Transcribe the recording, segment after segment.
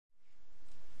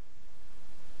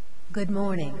Good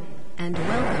morning, and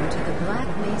welcome to the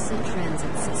Black Mesa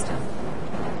Transit System.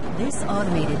 This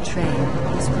automated train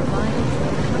is provided for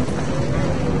the comfort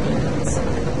and convenience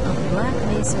of Black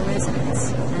Mesa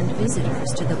residents and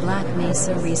visitors to the Black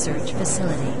Mesa Research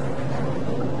Facility.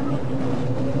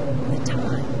 The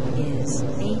time is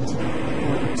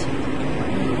 8:42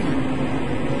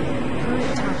 a.m.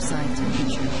 Current topside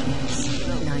temperature is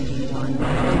 91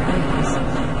 degrees,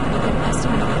 with an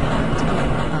estimated high today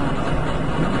of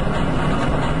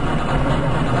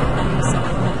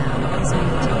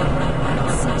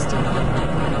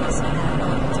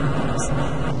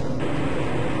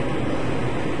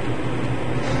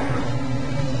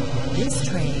This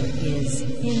train is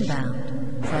inbound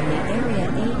from the Area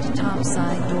 8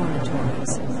 topside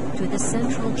dormitories to the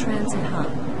Central Transit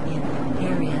Hub in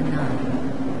Area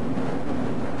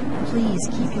 9. Please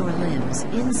keep your limbs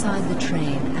inside the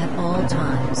train at all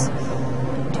times.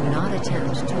 Do not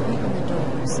attempt to open the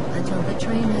doors until the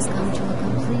train has come to a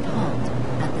complete halt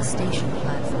at the station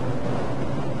platform.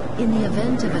 In the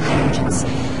event of an emergency,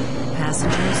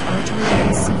 passengers are to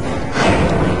remain seated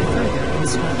and await further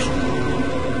instruction.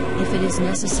 If it is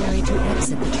necessary to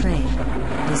exit the train,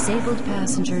 disabled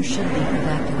passengers should be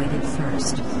evacuated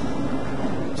first.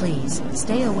 Please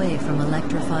stay away from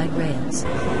electrified rails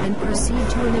and proceed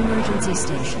to an emergency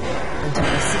station until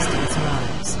assistance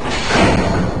arrives.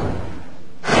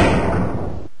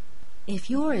 If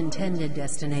your intended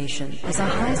destination is a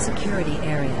high-security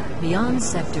area beyond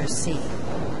Sector C,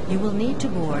 you will need to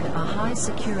board a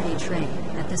high-security train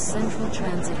at the Central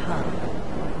Transit Hub.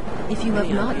 If you have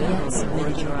not yet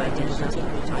submitted your identity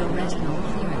to the retinal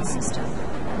clearance system,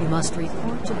 you must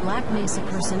report to Black Mesa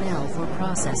personnel for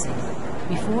processing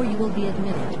before you will be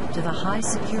admitted to the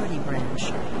high-security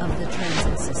branch of the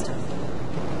transit system.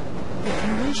 If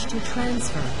you wish to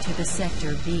transfer to the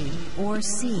Sector B or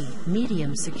C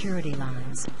medium security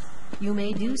lines, you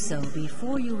may do so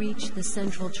before you reach the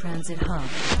Central Transit Hub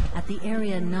at the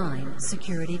Area 9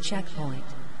 security checkpoint.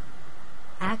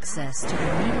 Access to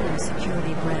the medium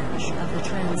security branch of the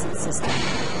transit system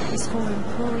is for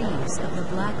employees of the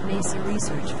Black Mesa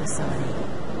Research Facility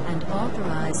and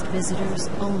authorized visitors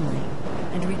only,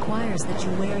 and requires that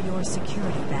you wear your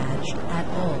security badge at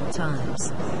all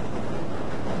times.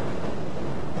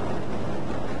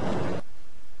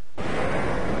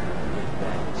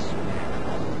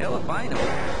 Hell if I know.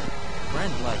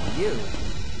 Friends like you.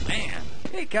 Man.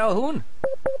 Hey, Calhoun.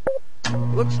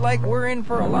 Looks like we're in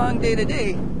for a long day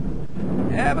today.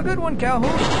 Have a good one,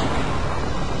 Calhoun.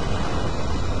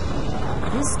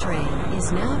 This train is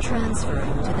now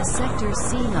transferring to the Sector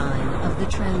C line of the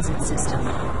transit system.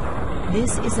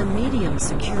 This is a medium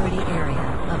security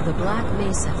area of the Black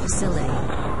Mesa facility.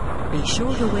 Be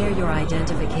sure to wear your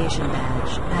identification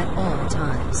badge at all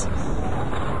times.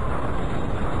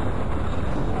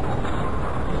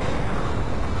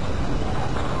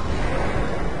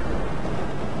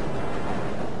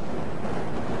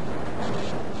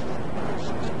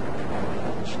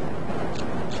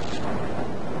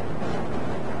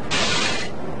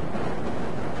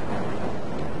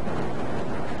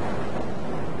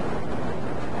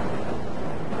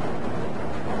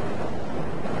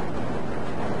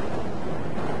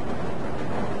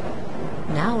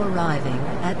 Now arriving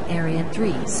at Area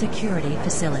 3 security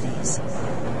facilities.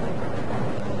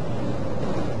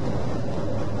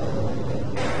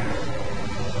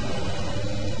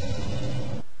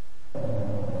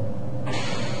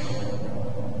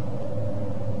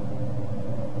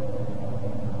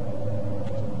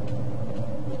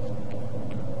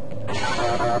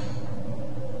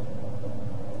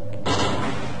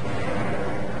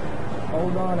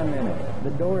 Hold on a minute. The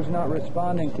door's not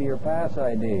responding to your pass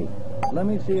ID. Let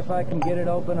me see if I can get it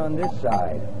open on this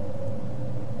side.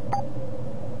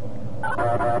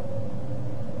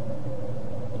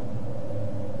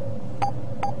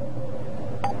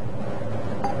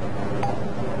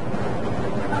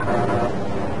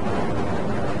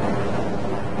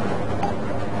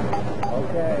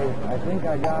 Okay, I think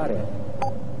I got it.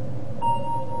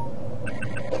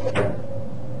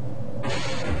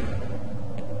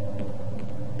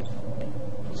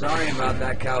 Sorry about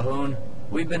that, Calhoun.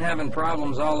 We've been having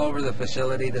problems all over the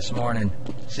facility this morning.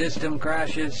 System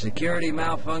crashes, security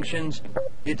malfunctions.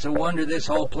 It's a wonder this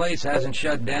whole place hasn't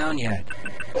shut down yet.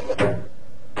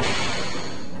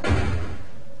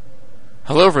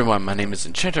 Hello everyone, my name is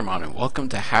Enchantermon and welcome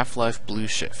to Half-Life Blue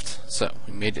Shift. So,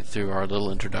 we made it through our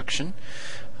little introduction.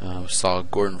 We saw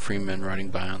Gordon Freeman riding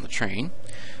by on the train.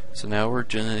 So now we're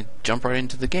going to jump right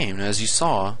into the game. And as you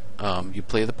saw, you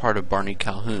play the part of Barney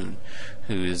Calhoun,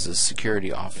 who is a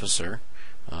security officer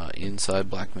inside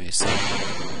Black Mesa.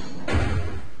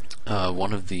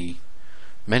 One of the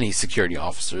many security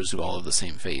officers who all have the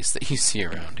same face that you see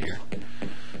around here.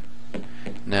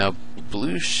 Now,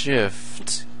 Blue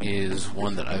Shift is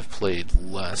one that I've played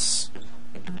less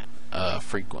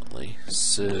frequently,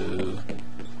 so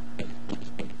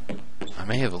I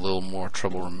may have a little more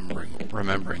trouble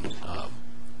remembering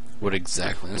what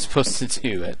exactly I'm supposed to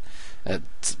do at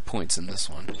points in this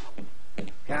one.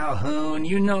 Calhoun,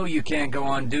 you know you can't go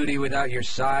on duty without your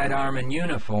sidearm and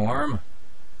uniform.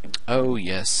 Oh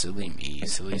yes, silly me,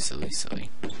 silly.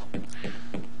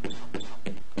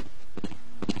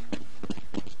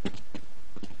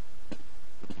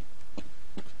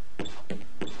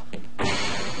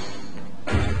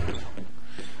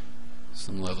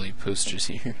 Some lovely posters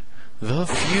here. The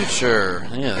future!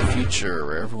 Yeah, the future,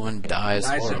 where everyone dies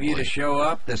Nice horribly. of you to show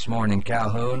up this morning,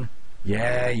 Calhoun.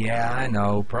 Yeah, I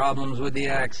know. Problems with the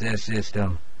access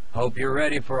system. Hope you're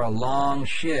ready for a long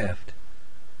shift.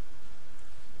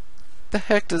 The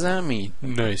heck does that mean?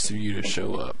 Nice of you to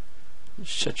show up.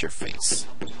 Shut your face.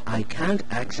 I can't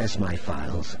access my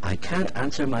files. I can't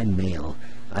answer my mail.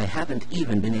 I haven't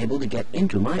even been able to get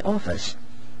into my office.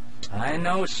 I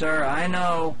know, sir, I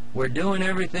know. We're doing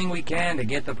everything we can to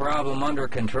get the problem under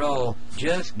control.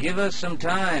 Just give us some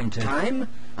time to... Time?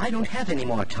 I don't have any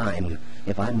more time.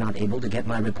 If I'm not able to get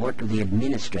my report to the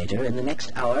administrator in the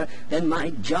next hour, then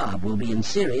my job will be in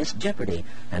serious jeopardy,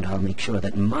 and I'll make sure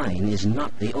that mine is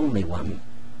not the only one.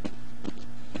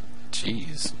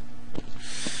 Jeez.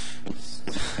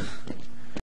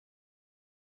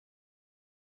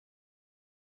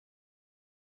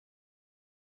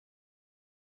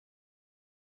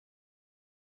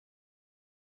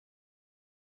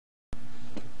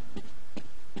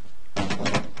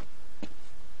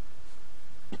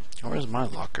 Where's my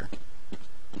locker?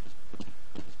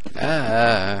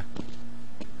 There's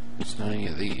not any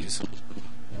of these.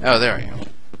 Oh, there I am.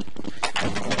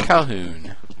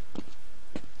 Calhoun.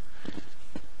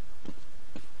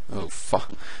 Oh,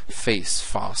 face,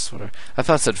 Foss, whatever. I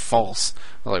thought it said false.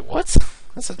 I was like, what?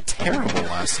 That's a terrible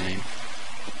last name.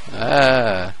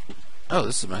 Oh,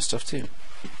 this is my stuff too.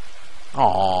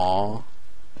 Aww.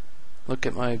 Look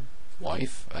at my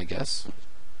wife, I guess.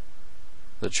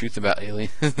 The truth about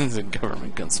aliens and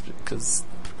government conspiracies.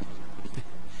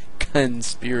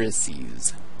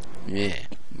 Yeah,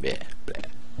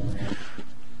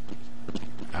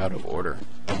 out of order.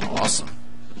 Awesome.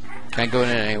 Can I go in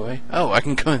it anyway? Oh, I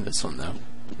can go in this one though.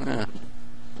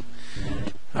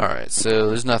 Alright, so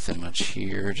there's nothing much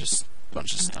here. Just a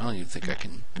bunch of stuff. I don't even think I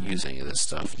can use any of this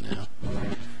stuff now.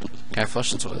 Can I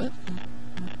flush the toilet?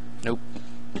 Nope.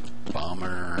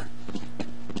 Bummer.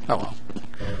 Oh well.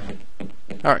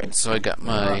 Alright, so I got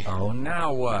my... Uh-oh,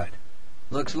 now what?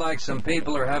 Looks like some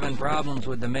people are having problems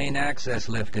with the main access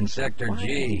lift in Sector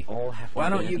G. Why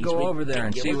don't you go over there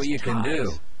and see what you can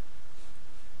do?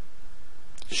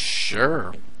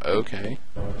 Sure. Okay.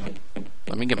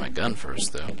 Let me get my gun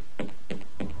first, though.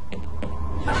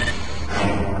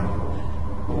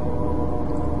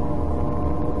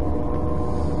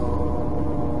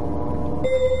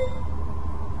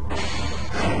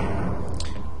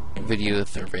 Video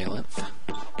surveillance.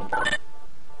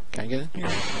 Can I get in here?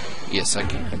 Yes, I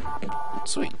can.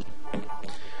 Sweet.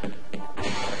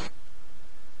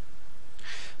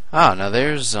 Ah, now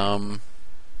there's, I'm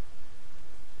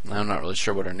not really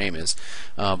sure what her name is,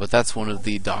 but that's one of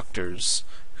the doctors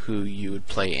who you would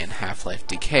play in Half-Life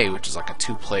Decay, which is like a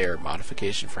two-player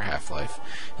modification for Half-Life.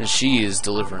 And she is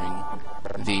delivering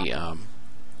the,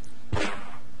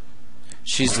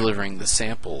 she's delivering the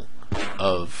sample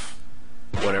of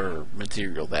whatever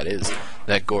material that is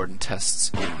that Gordon tests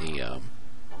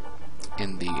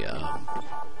in the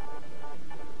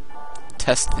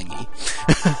test thingy.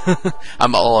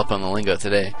 I'm all up on the lingo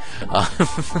today.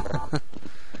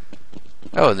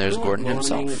 Oh, and there's Gordon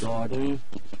himself. Gordon.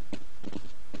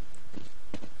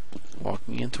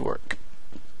 Walking into work.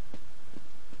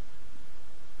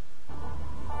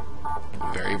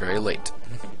 Very, very late.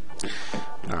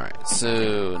 Alright,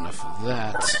 so enough of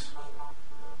that.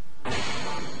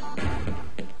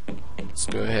 Let's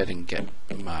go ahead and get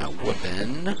my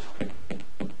weapon.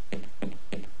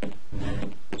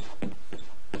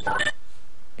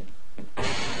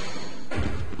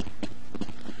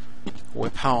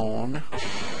 Weapon.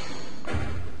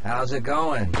 How's it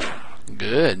going?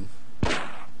 Good.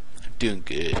 I'm doing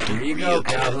good. Here you go,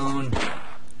 Calhoun.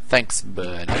 Thanks,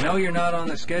 bud. I know you're not on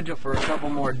the schedule for a couple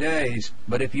more days,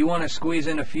 but if you want to squeeze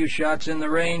in a few shots in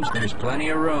the range, there's plenty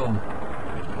of room.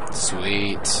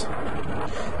 Sweet.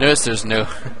 Notice there's no,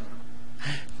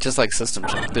 just like System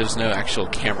Shock, there's no actual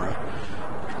camera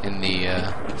in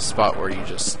the spot where you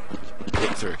just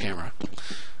look through a camera.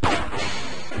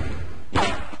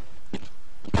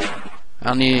 I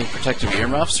don't need any protective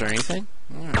earmuffs or anything.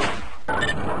 Alright.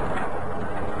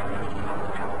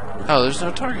 Oh, there's no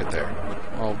target there.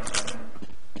 Well,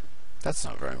 that's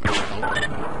not very much help.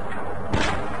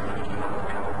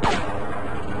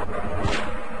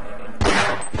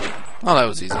 Oh, that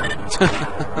was easy.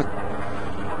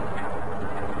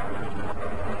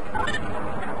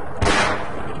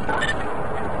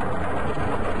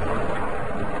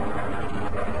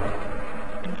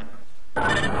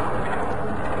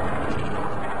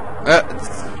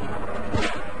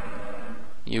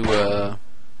 You,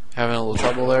 having a little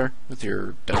trouble there with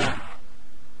your donut?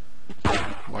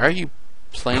 Why are you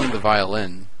playing the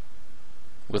violin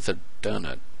with a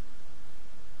donut?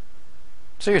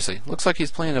 Seriously, looks like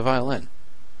he's playing a violin.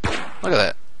 Look at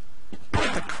that.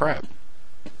 What the crap?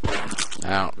 I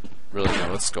don't really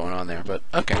know what's going on there, but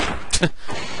okay.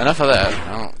 Enough of that.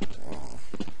 I don't...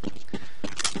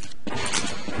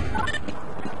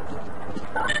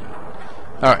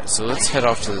 Alright, so let's head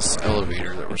off to this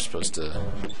elevator that we're supposed to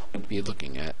be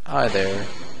looking at. Hi there.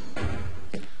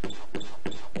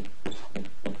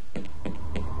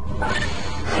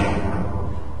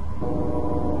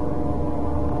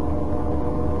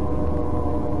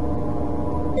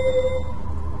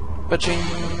 Ba-ching!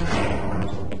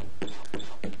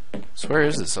 So where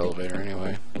is this elevator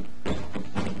anyway?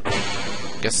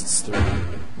 Guess it's through...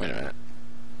 Wait a minute.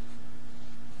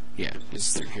 Yeah,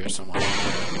 it's through here somewhere.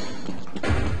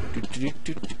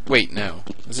 Wait, no.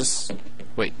 Is this...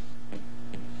 Wait.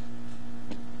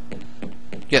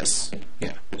 Yes.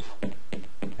 Yeah.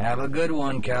 Have a good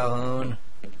one, Calhoun.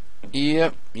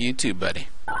 Yep, you too, buddy.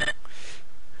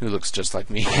 Who looks just like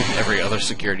me and every other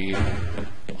security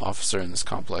officer in this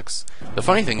complex. The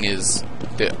funny thing is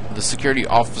that the security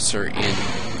officer in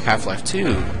Half-Life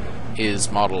 2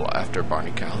 is modeled after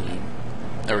Barney Calhoun.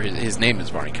 Or his name is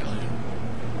Barney Calhoun.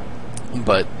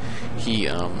 But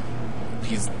his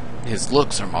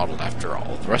looks are modeled after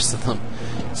all the rest of them,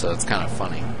 so it's kind of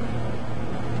funny.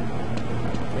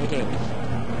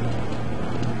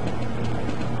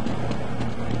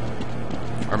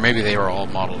 Or maybe they were all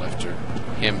modeled after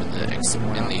him in the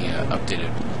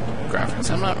updated graphics.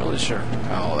 I'm not really sure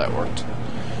how all that worked.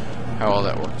 How all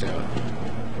that worked out.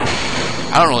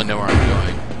 I don't really know where I'm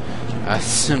going.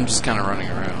 I'm just kind of running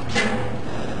around.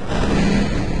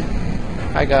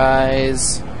 Hi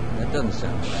guys. That doesn't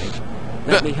sound right.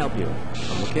 Let me help you.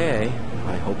 Okay.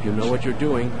 I hope you know what you're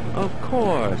doing. Of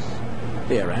course.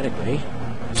 Theoretically.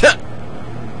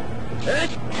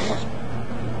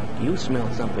 Do you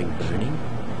smell something burning?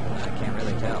 I can't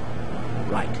really tell.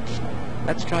 Right.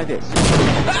 Let's try this.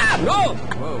 Ah! Whoa!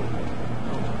 Whoa.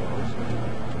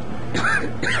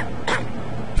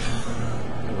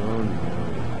 Oh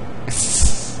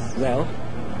no. Well,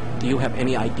 do you have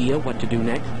any idea what to do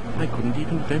next? I couldn't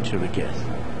even venture a guess.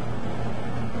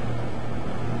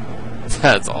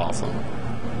 That's awesome.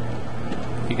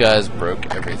 You guys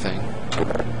broke everything.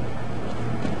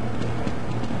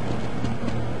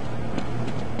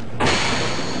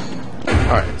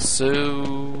 Alright, so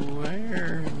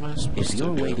where am I supposed If to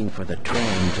you're go? waiting for the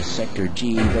tram to Sector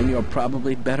G, then you're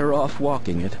probably better off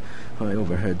walking it. I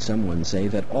overheard someone say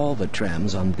that all the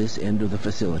trams on this end of the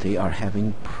facility are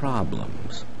having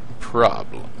problems.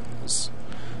 Problems.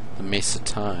 The Mesa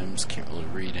Times, can't really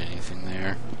read anything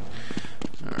there.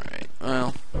 Alright,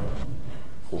 well,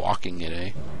 walking it,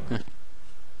 eh?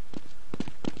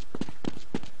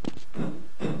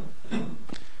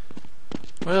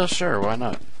 Well, sure, why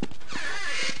not?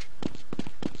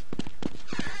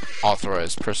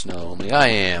 Authorized personnel only. I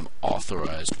am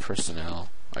authorized personnel,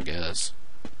 I guess.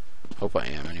 Hope I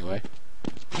am, anyway.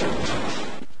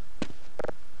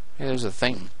 Hey, there's a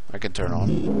thing I can turn on.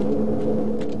 I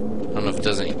don't know if it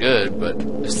does any good, but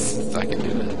I can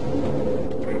do it.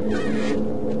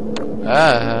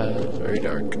 Ah, very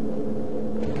dark.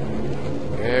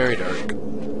 Very dark.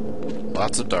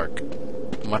 Lots of dark.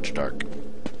 Much dark.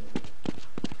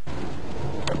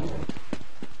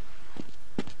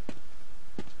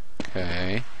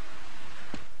 Okay.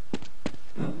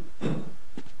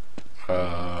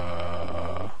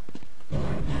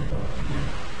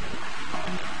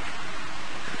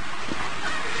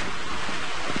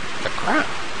 The crap.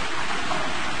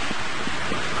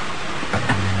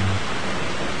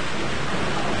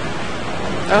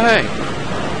 Oh, hey.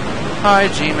 Hi,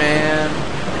 G-Man.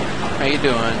 How you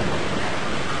doing?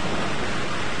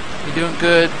 You doing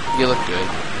good? You look good.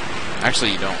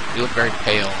 Actually, you don't. You look very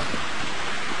pale and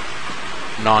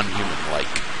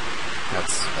non-human-like.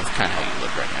 That's kind of how you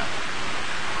look right now.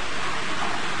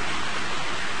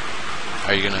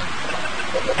 Are you gonna...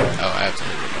 Oh, I have to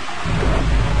hit it.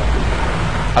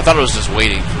 I thought it was just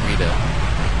waiting for me to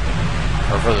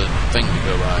Or for the thing to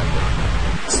go by, but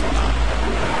it's not.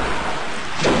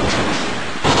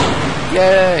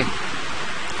 Yay!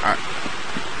 Alright.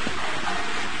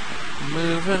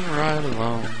 Moving right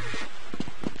along.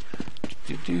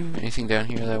 Anything down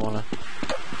here that I want to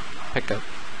pick up?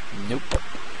 Nope.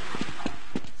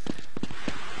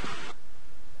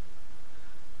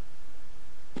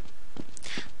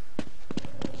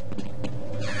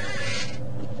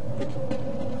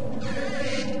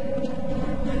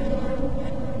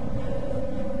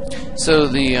 So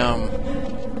the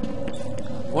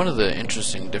one of the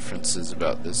interesting differences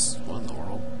about this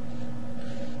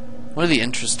One of the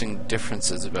interesting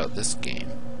differences about this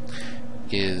game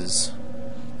is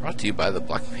brought to you by the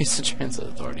Black Mesa Transit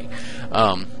Authority.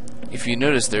 If you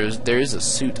notice, there is a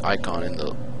suit icon in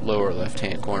the lower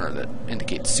left-hand corner that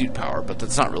indicates suit power, but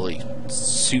that's not really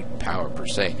suit power per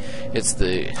se. It's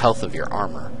the health of your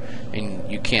armor,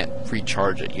 and you can't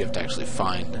recharge it. You have to actually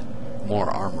find more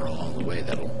armor along the way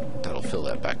that'll fill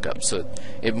that back up. So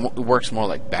it works more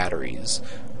like batteries.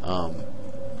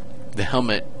 The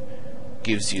helmet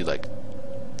gives you like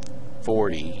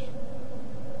 40,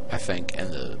 I think,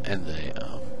 and the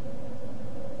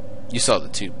you saw the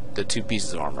two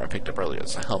pieces of armor I picked up earlier.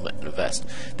 It's a helmet and a vest.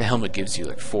 The helmet gives you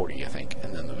like 40, I think,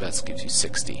 and then the vest gives you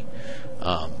 60.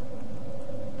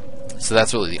 So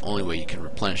that's really the only way you can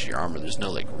replenish your armor. There's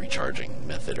no like recharging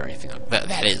method or anything like that.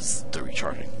 That is the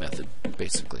recharging method,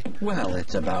 basically. Well,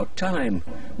 it's about time.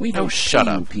 We don't shut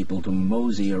pay up. people to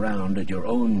mosey around at your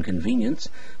own convenience.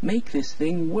 Make this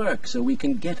thing work so we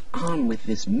can get on with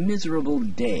this miserable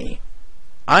day.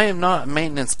 I am not a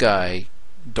maintenance guy,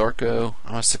 Darko.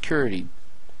 I'm a security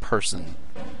person.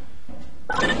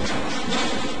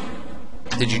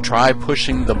 Did you try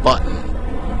pushing the button?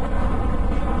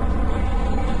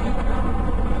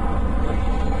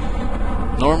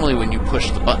 Normally when you push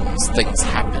the buttons, things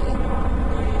happen.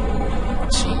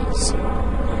 Jeez.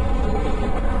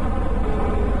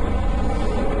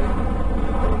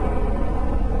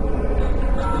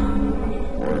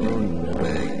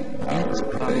 It's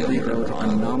probably those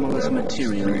anomalous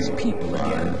materials people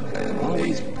again.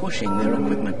 Always pushing their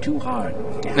equipment too hard,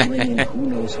 dabbling in who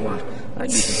knows what. I'd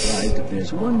be surprised if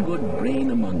there's one good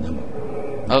brain among them.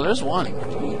 Oh, there's one.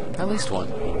 At least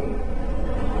one.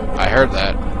 I heard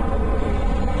that.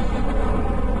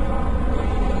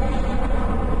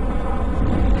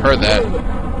 Heard that.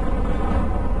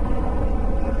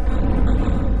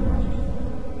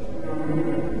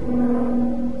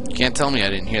 You can't tell me I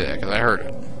didn't hear that, because I heard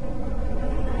it.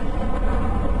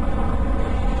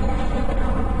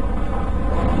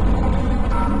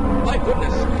 My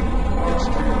goodness!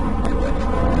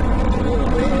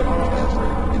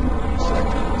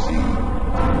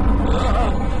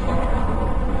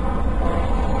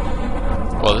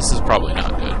 Well, this is probably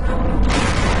not good.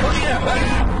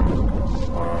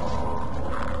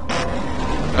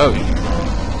 Oh.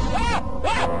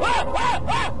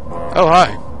 Oh,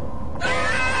 hi.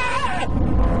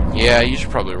 Yeah, you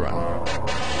should probably run.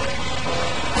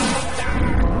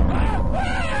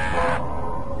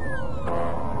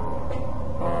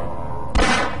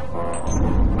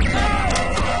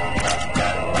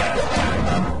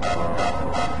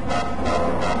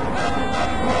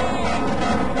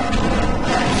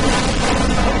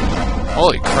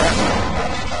 Holy crap.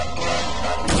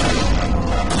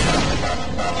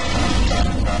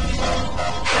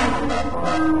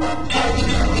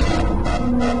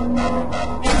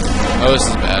 Oh, this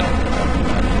is bad.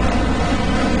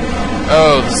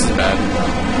 Oh, this is bad.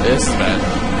 This is bad.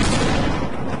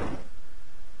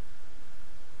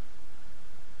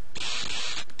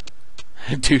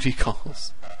 Duty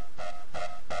calls.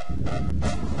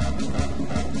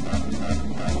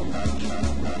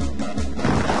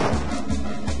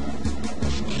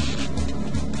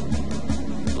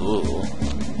 Ooh.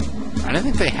 I didn't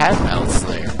think they had mouths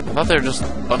there. I thought they were just a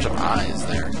bunch of eyes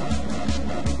there.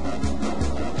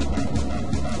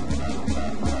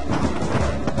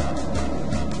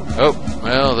 Oh,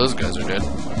 well, those guys are dead.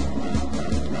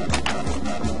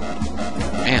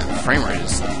 Man, the frame rate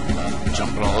is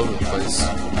jumping all over the place.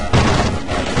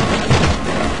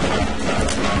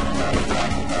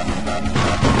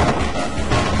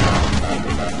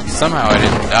 Somehow I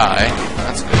didn't die.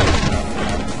 That's good.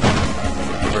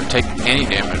 Or take any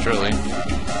damage, really.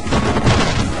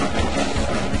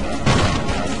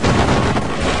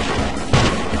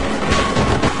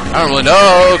 I don't really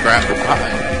know. Crap.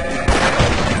 Hi.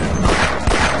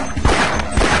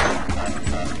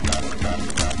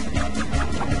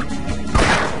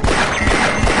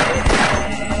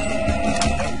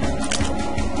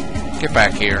 Get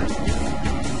back here.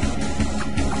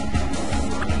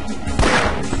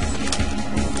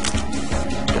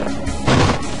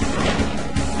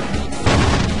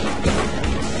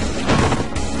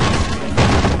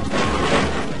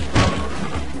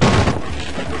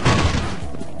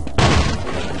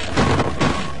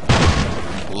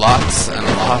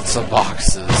 lots of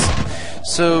boxes.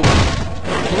 So,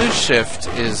 Blue Shift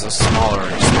is a smaller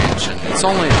expansion. It's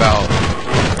only about,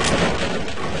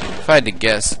 if I had to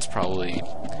guess, it's probably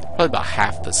about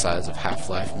half the size of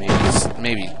Half-Life,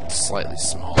 maybe slightly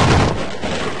smaller.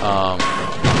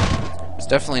 It's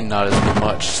definitely not as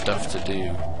much stuff to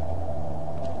do.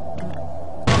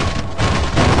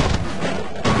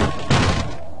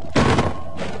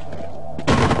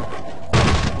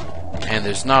 And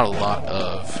there's not a lot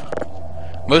of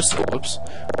most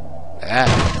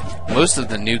of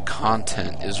the new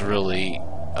content is really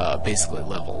basically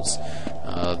levels.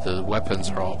 The weapons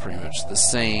are all pretty much the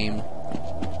same.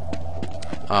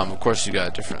 Of course, you got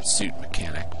a different suit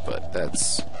mechanic, but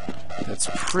that's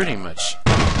pretty much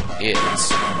it,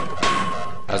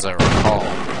 as I recall.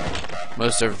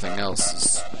 Most everything else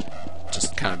is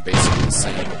just kind of basically the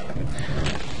same.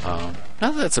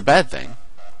 Not that that's a bad thing.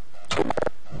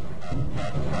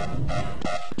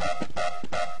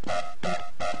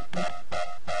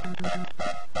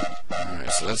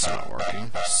 Alright, so that's not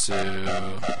working. So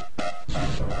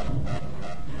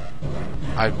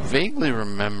I vaguely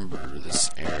remember this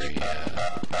area.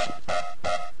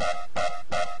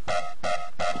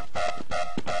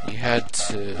 You had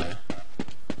to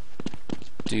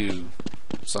do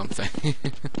something,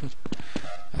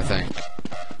 I think,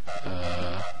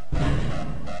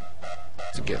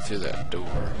 to get through that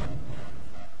door.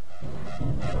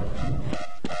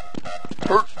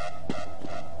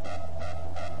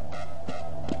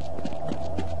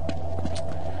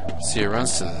 See, it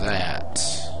runs to that.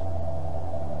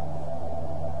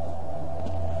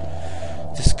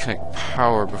 Disconnect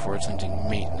power before attempting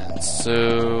maintenance.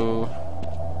 So,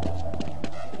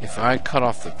 if I cut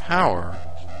off the power,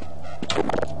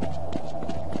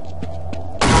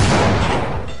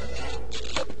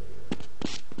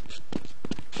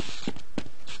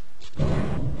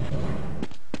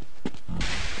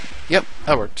 yep,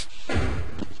 that worked.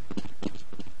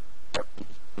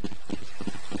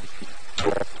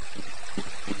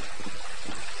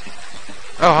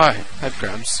 Oh, hi. Head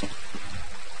grabs.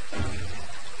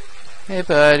 Hey,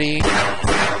 buddy.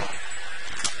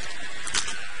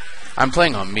 I'm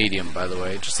playing on medium, by the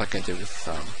way, just like I did with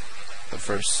the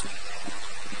first.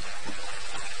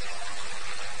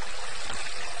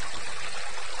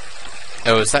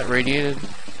 Oh, is that radiated?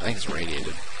 I think it's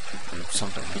radiated. Or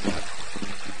something like that.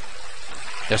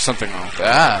 There's something wrong with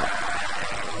that.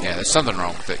 Yeah, there's something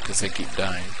wrong with it, because they keep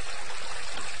dying.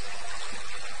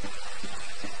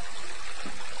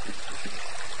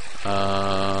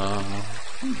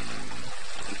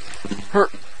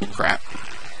 Hurt. Crap.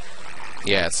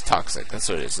 Yeah, it's toxic. That's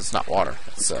what it is. It's not water.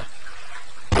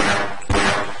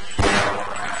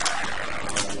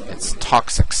 It's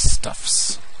toxic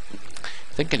stuffs.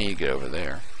 I think I need to get over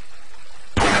there.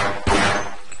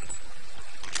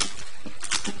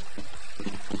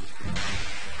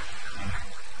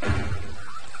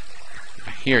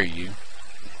 I hear you.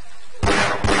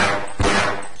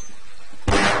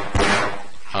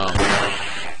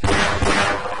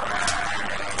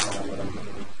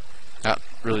 Not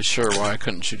really sure why I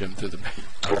couldn't shoot him through the back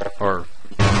or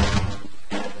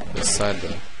this side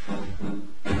though.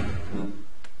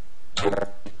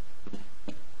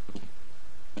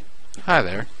 Hi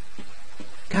there.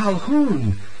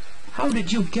 Calhoun, how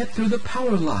did you get through the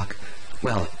power lock?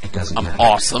 Well, it doesn't matter. I'm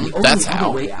awesome. That's how. The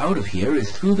only way out of here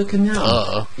is through the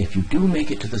canal. If you do make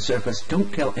it to the surface,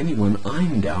 don't tell anyone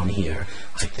I'm down here.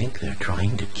 I think they're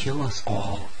trying to kill us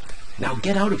all. Now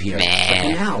get out of here. Nah. The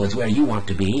canal is where you want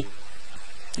to be.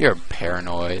 You're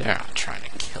paranoid. They're not trying to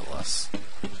kill us.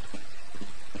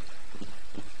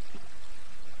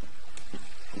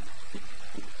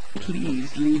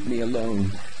 Please leave me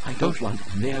alone. I don't want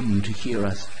them to hear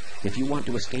us. If you want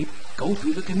to escape, go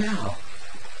through the canal.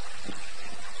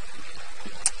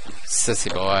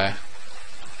 Sissy boy.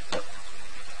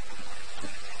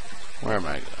 Where am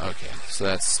I? Okay, so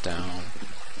that's down.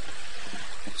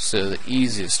 So the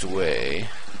easiest way,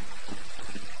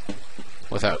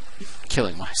 without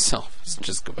killing myself, is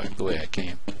just go back the way I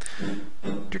came.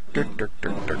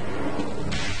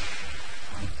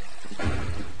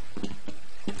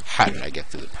 How did I get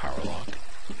through the power lock?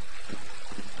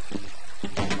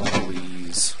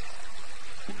 Please.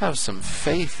 Have some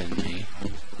faith in me.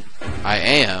 I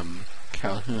am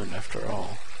Calhoun, after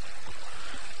all.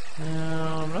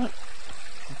 Now, I'm not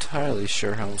entirely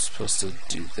sure how I'm supposed to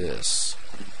do this.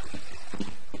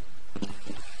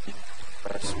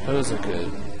 I suppose I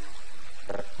could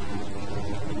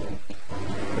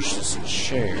push this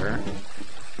chair.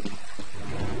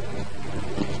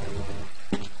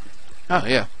 Oh,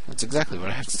 yeah. That's exactly what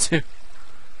I have to do.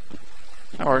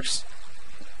 That works.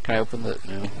 Can I open the...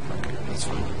 No. Okay, that's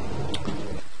fine.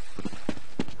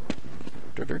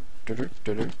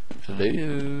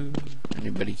 Hello?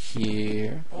 Anybody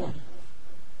here?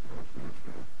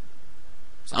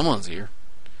 Someone's here.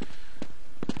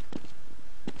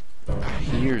 I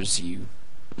hears you.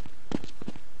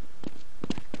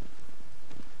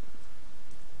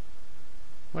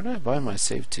 Where did I bind my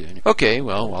save to? Okay,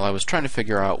 well, while I was trying to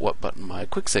figure out what button my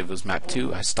quick save was mapped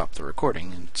to, I stopped the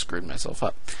recording and screwed myself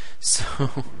up. So,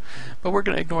 but we're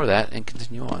going to ignore that and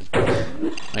continue on. I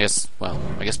guess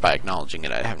by acknowledging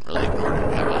it, I haven't really ignored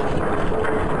it, have I?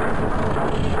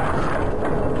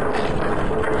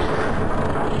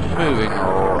 Anyway, moving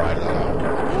right along.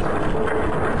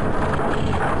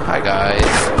 Hi,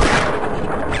 guys.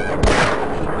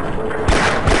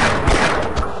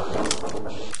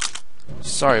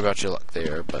 Sorry about your luck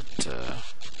there, but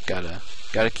gotta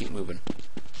keep moving.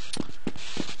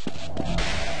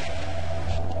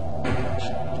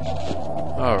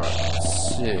 Alright,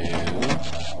 so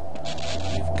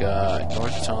we've got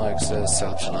north tunnel access,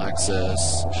 south tunnel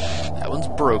access. That one's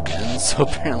broken, so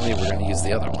apparently we're gonna use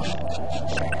the other one.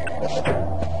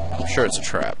 I'm sure it's a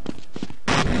trap.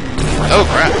 Oh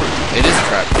crap! It is a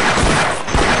trap.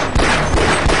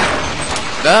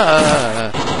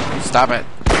 Stop it.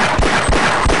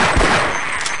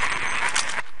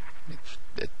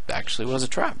 Actually was a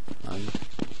trap.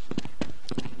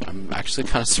 I'm actually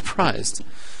kind of surprised.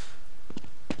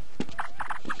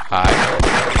 Hi.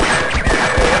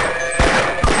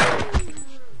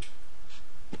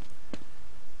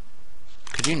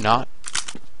 Could you not?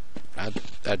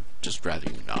 I'd just rather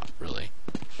you not, really.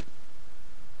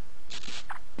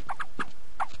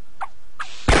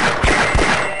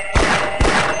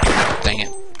 Dang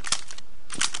it.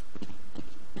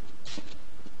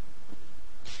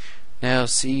 Now,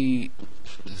 see,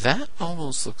 that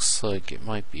almost looks like it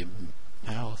might be a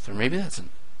mouth, or maybe that's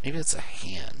a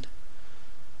hand,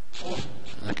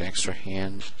 like an extra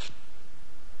hand.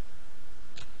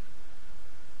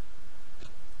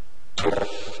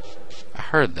 I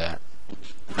heard that.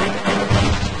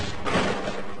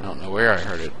 I don't know where I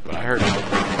heard it, but I heard it.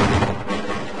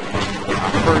 I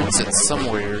heard it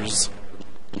somewheres.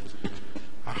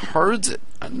 I heard it.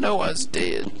 I know I was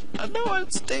dead. I know I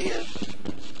was dead.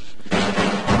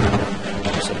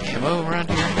 Some ammo around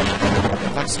here?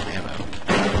 I'd like some ammo.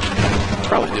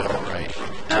 Probably doing alright.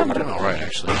 I'm doing alright,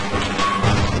 actually.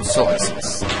 So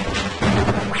license.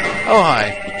 Oh,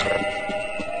 hi.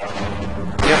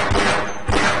 Yep.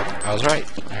 I was right.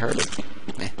 I heard it.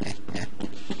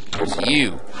 It was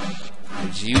you. It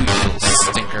was you, you little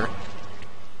stinker.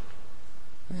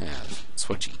 Yeah, that's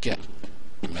what you get.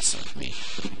 Messing with me.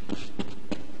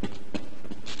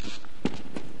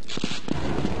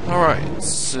 Alright,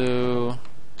 so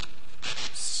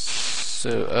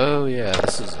oh yeah,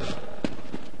 this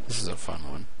is a fun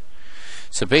one.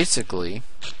 So basically,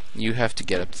 you have to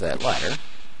get up to that ladder.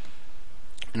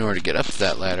 In order to get up to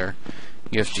that ladder,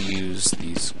 you have to use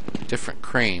these different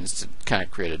cranes to kind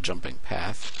of create a jumping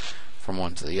path from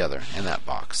one to the other, and that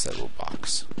little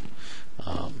box.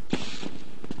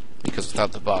 Because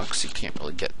without the box, you can't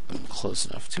really get them close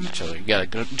enough to each other. You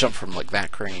gotta jump from like that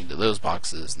crane to those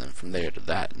boxes, and then from there to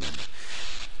that, and then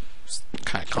it's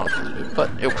kind of convoluted,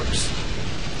 but it works.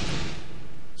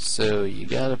 So you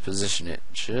gotta position it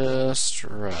just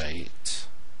right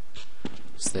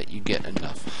so that you get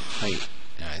enough height.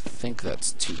 And I think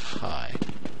that's too high,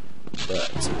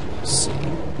 but we'll see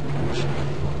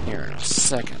here in a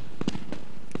second.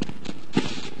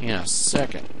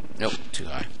 Nope, too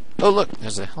high. Oh look,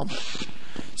 there's a helmet.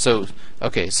 So,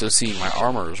 okay, so see, my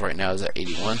armor right now is at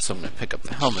 81, so I'm going to pick up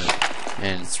the helmet,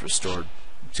 and it's restored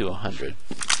to 100.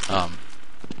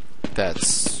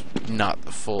 That's not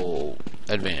the full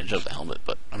advantage of the helmet,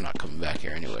 but I'm not coming back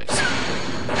here anyway, so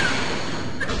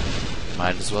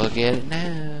might as well get it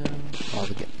now. All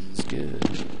the getting's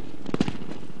good.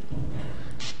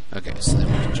 Okay, so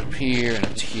then we can jump here, and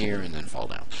up to here, and then fall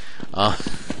down.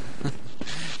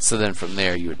 So then from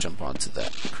there you would jump onto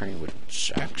that crane,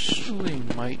 which actually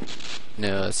might...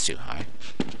 No, that's too high.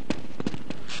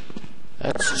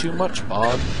 That's too much,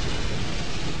 Bob.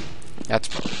 That's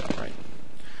probably about right.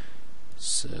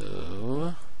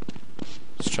 So...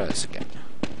 let's try this again.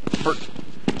 Hurt.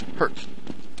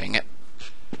 Dang it.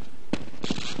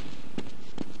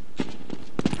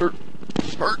 Hurt.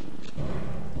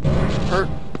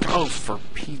 Oh, for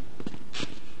Pete.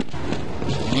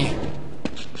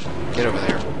 Get over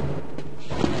there.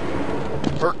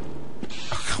 Hurt.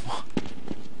 Oh, come on.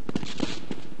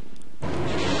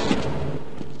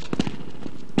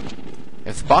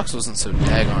 If the box wasn't so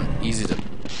daggone easy to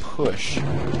push, I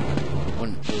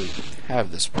wouldn't really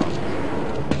have this problem.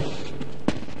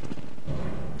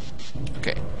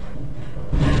 Okay.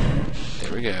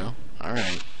 There we go.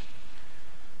 Alright.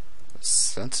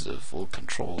 Sensitive little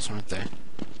controls, aren't they?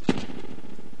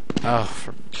 Oh,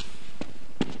 for...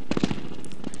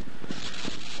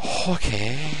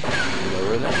 Okay.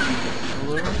 Lower that.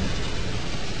 Lower.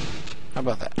 How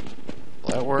about that? Will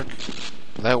that work?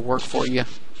 Will that work for you?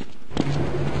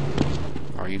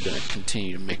 Or are you going to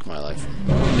continue to make my life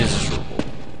miserable?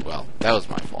 Well, that was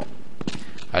my fault.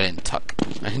 I didn't tuck.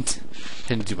 I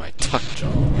didn't do my tuck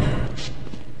job.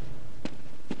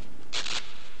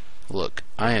 Look,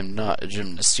 I am not a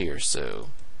gymnast here, so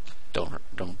don't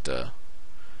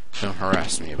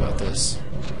harass me about this.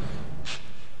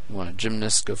 You want a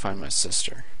gymnast? Go find my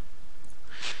sister.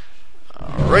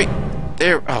 All right,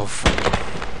 there. Oh.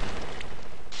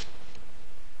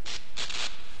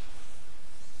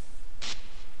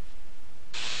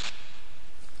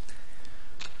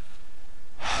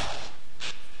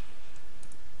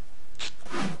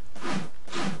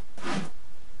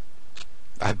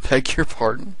 I beg your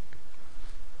pardon?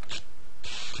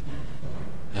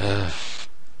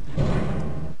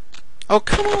 Oh,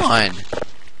 come on!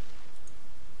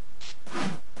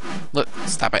 Look,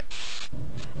 stop it.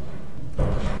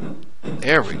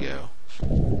 There we go.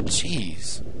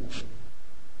 Jeez.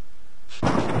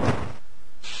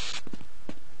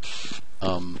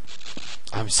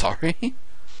 I'm sorry?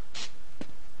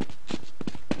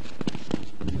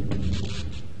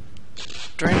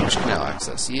 Drainage canal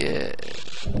access, yeah.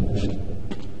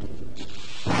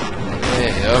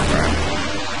 Hey, okay.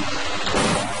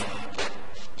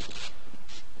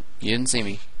 You didn't see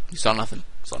me. You saw nothing.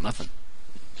 You saw nothing.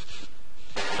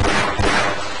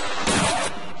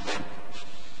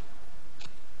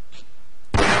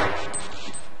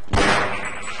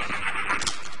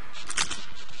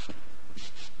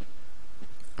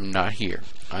 I'm not here.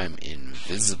 I'm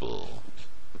invisible.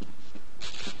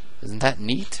 Isn't that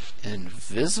neat? An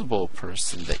invisible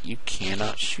person that you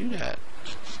cannot shoot at.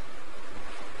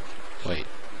 Wait.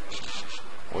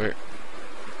 Where?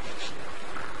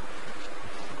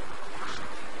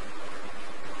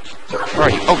 Where are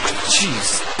you? Oh,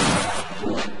 jeez.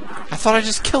 I thought I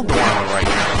just killed the one on the right.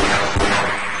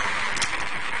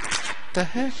 The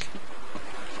heck?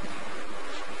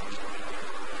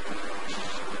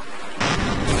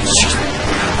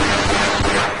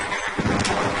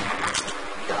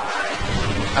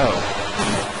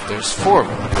 Oh, there's 4 of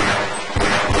them.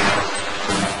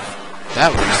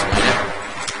 That would explain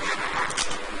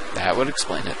it. That would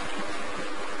explain it.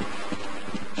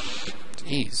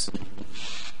 Jeez.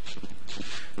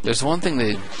 There's one thing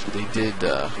they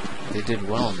did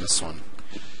well in this one.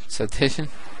 So they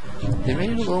made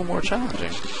it a little more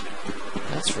challenging.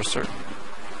 That's for certain.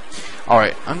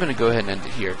 Alright, I'm going to go ahead and end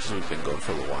it here because we've been going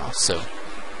for a little while. So,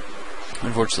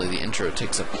 unfortunately, the intro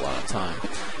takes up a lot of time.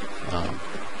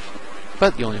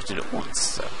 But you only have to do it once,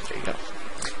 so there you go.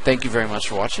 Thank you very much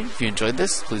for watching. If you enjoyed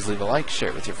this, please leave a like, share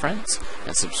it with your friends,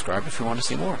 and subscribe if you want to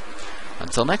see more.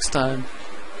 Until next time,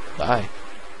 bye.